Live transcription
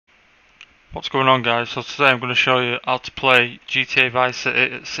What's going on, guys? So today I'm going to show you how to play GTA Vice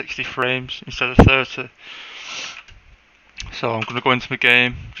City at 60 frames instead of 30. So I'm going to go into the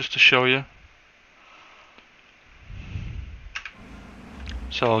game just to show you.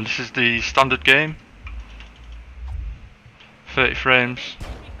 So this is the standard game, 30 frames.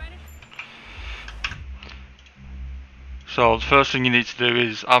 So the first thing you need to do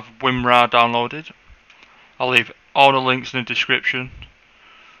is have WinRAR downloaded. I'll leave all the links in the description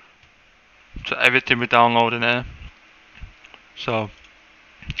to everything we're downloading here. So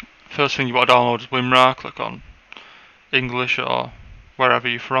first thing you want to download is WinRAR. Click on English or wherever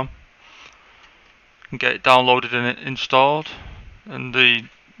you're from and get it downloaded and installed. And the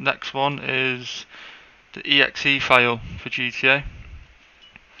next one is the exe file for GTA.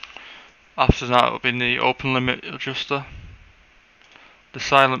 After that it will be the open limit adjuster, the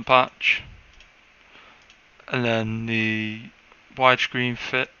silent patch, and then the widescreen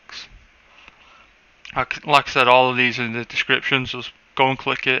fix. Like I said, all of these are in the description, so just go and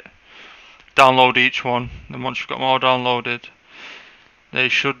click it, download each one, and once you've got them all downloaded, they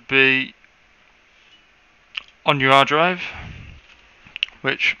should be on your hard drive,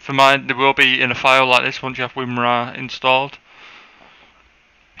 which for mine they will be in a file like this once you have WinRAR installed.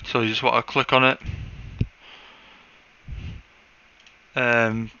 So you just want to click on it,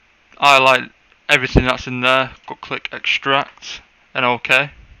 highlight everything that's in there, go click extract and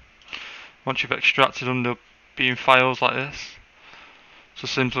OK. Once you've extracted them, they'll be in files like this. So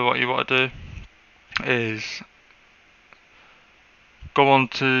simply what you want to do is go on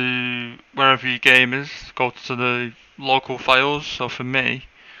to wherever your game is, go to the local files. So for me,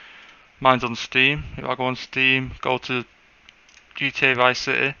 mine's on Steam. If I go on Steam, go to GTA Vice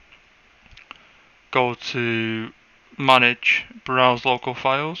City, go to manage, browse local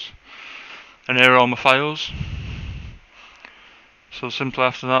files, and here are all my files. So simply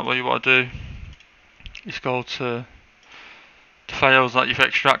after that, what you want to do is go to the files that you've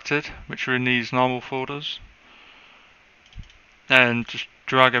extracted, which are in these normal folders, and just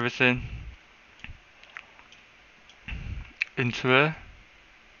drag everything into here.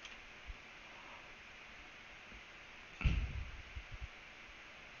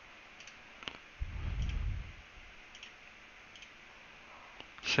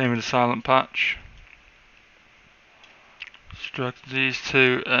 Same with the silent patch. Just drag these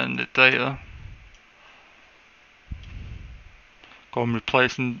two and the data. Go and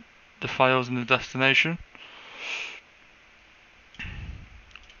replacing the files in the destination.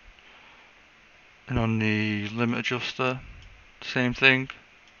 And on the limit adjuster, same thing.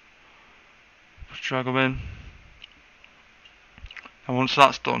 Just drag them in. And once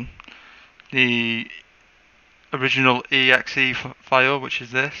that's done, the original exe file, which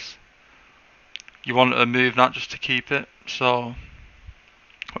is this, you want to move that just to keep it. So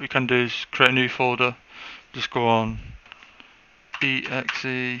what you can do is create a new folder, just go on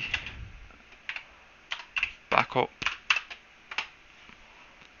exe backup,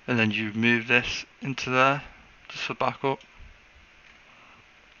 and then you move this into there just for backup,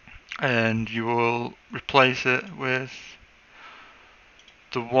 and you will replace it with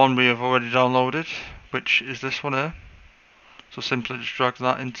the one we have already downloaded, which is this one here. So simply just drag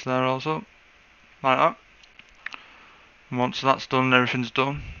that into there also, like that. And once that's done and everything's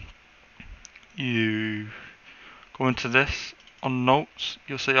done, you go into this on notes.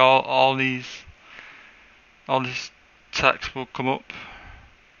 You'll see all this text will come up.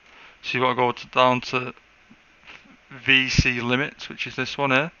 So you want to go down to VC limits, which is this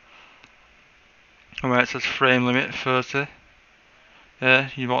one here, and where it says frame limit 30. Yeah,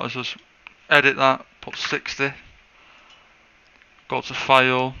 you want to just edit that, put 60, go to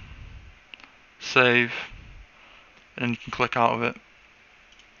file, save, and you can click out of it,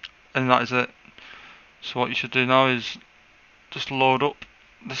 and that is it. So what you should do now is just load up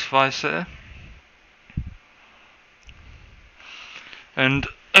this Vice City, and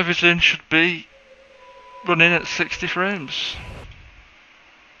everything should be running at 60 frames.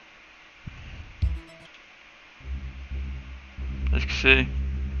 As you can see,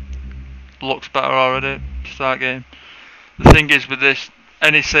 looks better already. Start game. The thing is with this,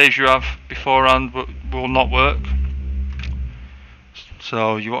 any saves you have beforehand will not work.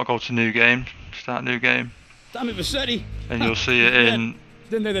 So you want to go to new game, start new game, and you'll see it in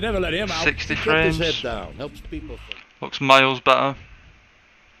 60 frames. Looks miles better.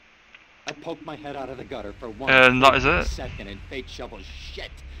 I poked my head out of the gutter for one and that is it. second and fate shovels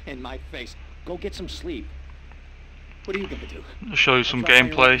shit in my face. Go get some sleep. What are you gonna do? I'll show you some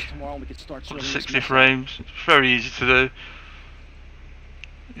gameplay at 60 frames. It's very easy to do.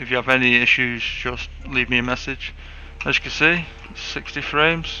 If you have any issues, just leave me a message. As you can see, 60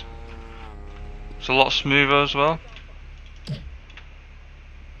 frames. It's a lot smoother as well.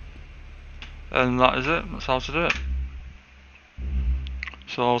 And that is it, that's how to do it.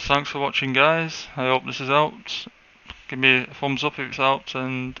 So thanks for watching guys, I hope this has helped. Give me a thumbs up if it's helped,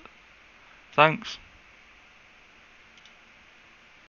 and thanks.